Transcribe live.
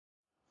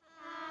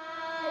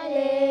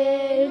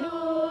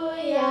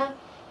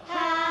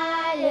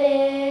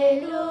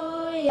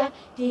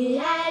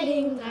die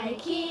heiligen drei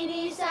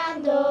Kiddies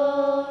an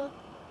do.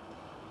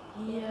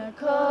 Hier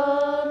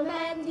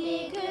kommen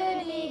die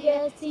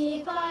Könige,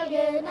 sie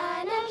folgen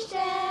einem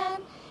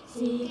Stern.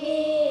 Sie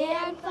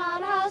gehen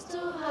von Haus zu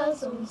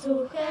Haus und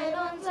suchen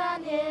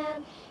unseren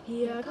Herrn.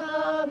 Hier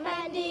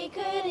kommen die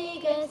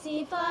Könige,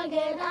 sie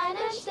folgen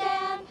einem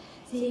Stern.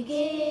 Sie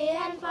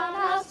gehen von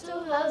Haus zu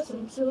Haus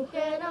und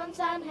suchen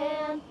unseren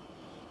Herrn.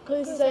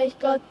 Grüßt euch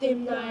Gott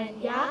im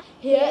neuen Jahr,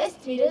 hier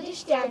ist wieder die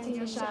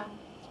Sternsinger-Schar.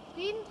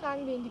 Frieden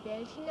tragen wir in die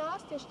Welt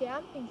hinaus, der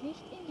Stern bringt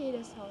Licht in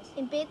jedes Haus.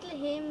 In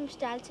Bethlehem im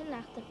Stall zur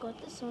Nacht hat Gott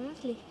des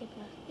Sohnes Licht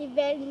gebracht. Die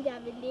Welt, in der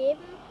wir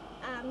leben,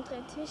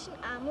 trennt zwischen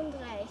Arm und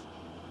Reich.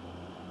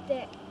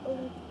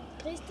 Und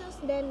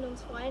Christus nennt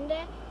uns Freunde,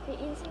 für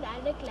ihn sind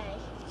alle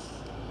gleich.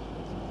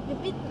 Wir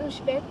bitten um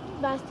Spenden,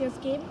 was die uns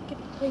geben,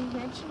 bringt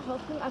Menschen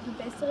Hoffnung auf ein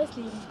besseres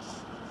Leben.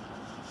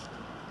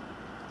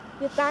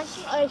 Wir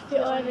danken euch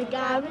für eure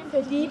Gaben,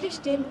 für die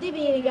bestimmt, die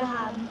weniger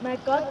haben. Mag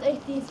Gott euch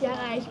dies Jahr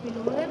reich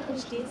belohnen und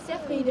stets der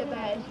Friede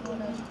bei euch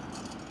wohnen.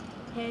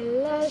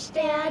 Heller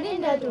Stern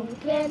in der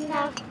dunklen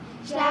Nacht,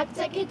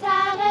 Schlagzeug,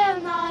 Gitarre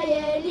und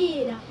neue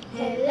Lieder.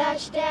 Heller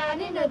Stern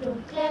in der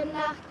dunklen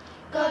Nacht,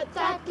 Gott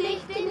hat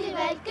Licht in die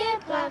Welt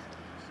gebracht.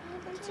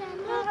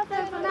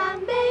 Hoffen von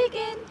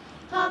Anbeginn,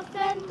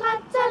 hoffen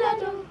trotz aller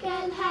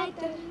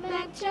Dunkelheiten.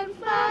 Menschen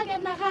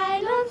fragen nach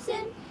Heil und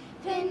Sinn,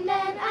 finden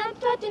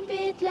Antwort in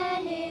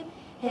Bethlehem.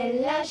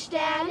 Heller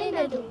Stern in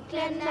der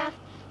dunklen Nacht,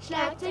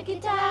 Schlagzeug,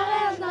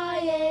 Gitarre und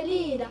neue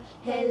Lieder.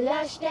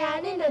 Heller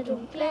Stern in der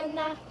dunklen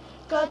Nacht,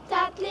 Gott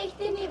hat Licht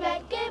in die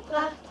Welt gebracht.